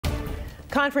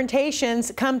Confrontations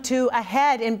come to a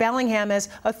head in Bellingham as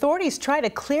authorities try to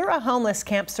clear a homeless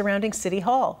camp surrounding City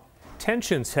Hall.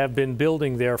 Tensions have been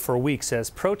building there for weeks as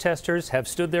protesters have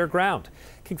stood their ground.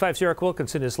 King 5's Eric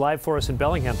Wilkinson is live for us in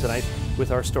Bellingham tonight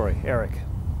with our story. Eric.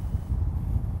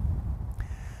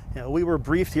 Yeah, we were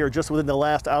briefed here just within the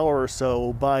last hour or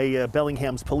so by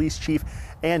Bellingham's police chief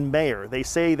and mayor. They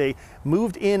say they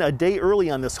moved in a day early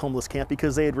on this homeless camp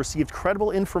because they had received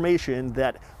credible information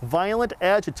that violent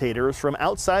agitators from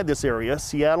outside this area,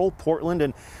 Seattle, Portland,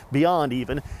 and beyond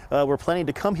even, were planning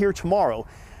to come here tomorrow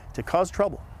to cause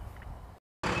trouble.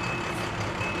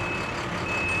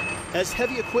 As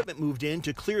heavy equipment moved in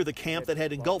to clear the camp that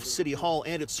had engulfed City Hall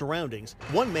and its surroundings,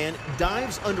 one man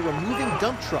dives under a moving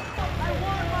dump truck,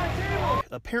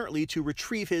 apparently to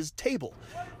retrieve his table.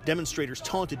 Demonstrators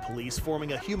taunted police,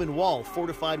 forming a human wall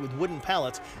fortified with wooden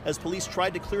pallets as police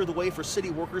tried to clear the way for city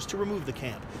workers to remove the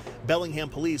camp. Bellingham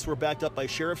police were backed up by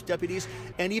sheriff's deputies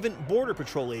and even Border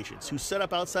Patrol agents who set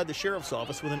up outside the sheriff's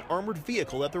office with an armored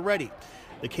vehicle at the ready.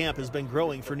 The camp has been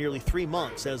growing for nearly 3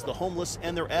 months as the homeless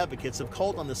and their advocates have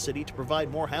called on the city to provide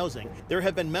more housing. There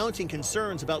have been mounting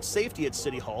concerns about safety at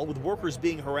City Hall, with workers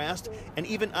being harassed and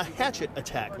even a hatchet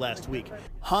attack last week.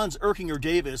 Hans Erkinger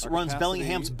Davis runs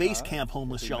Bellingham's base camp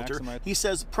homeless shelter. He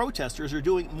says protesters are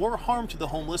doing more harm to the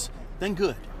homeless than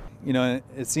good. You know,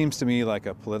 it seems to me like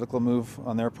a political move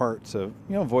on their part to,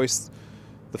 voice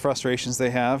the frustrations they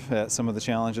have at some of the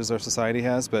challenges our society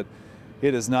has, but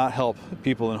it does not help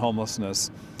people in homelessness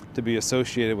to be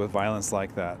associated with violence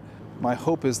like that. My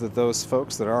hope is that those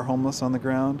folks that are homeless on the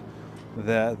ground,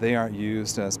 that they aren't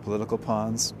used as political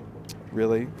pawns,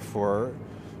 really, for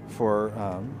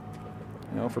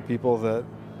people that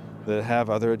have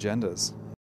other agendas.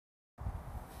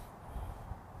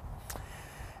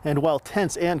 And while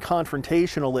tense and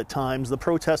confrontational at times, the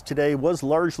protest today was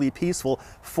largely peaceful.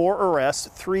 4 arrests,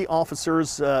 3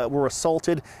 officers were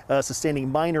assaulted,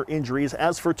 sustaining minor injuries.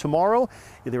 As for tomorrow,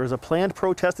 there is a planned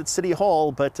protest at City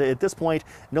Hall, but at this point,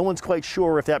 no one's quite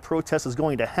sure if that protest is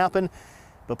going to happen.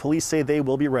 But police say they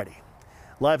will be ready.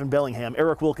 Live in Bellingham,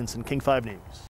 Eric Wilkinson, King 5 News.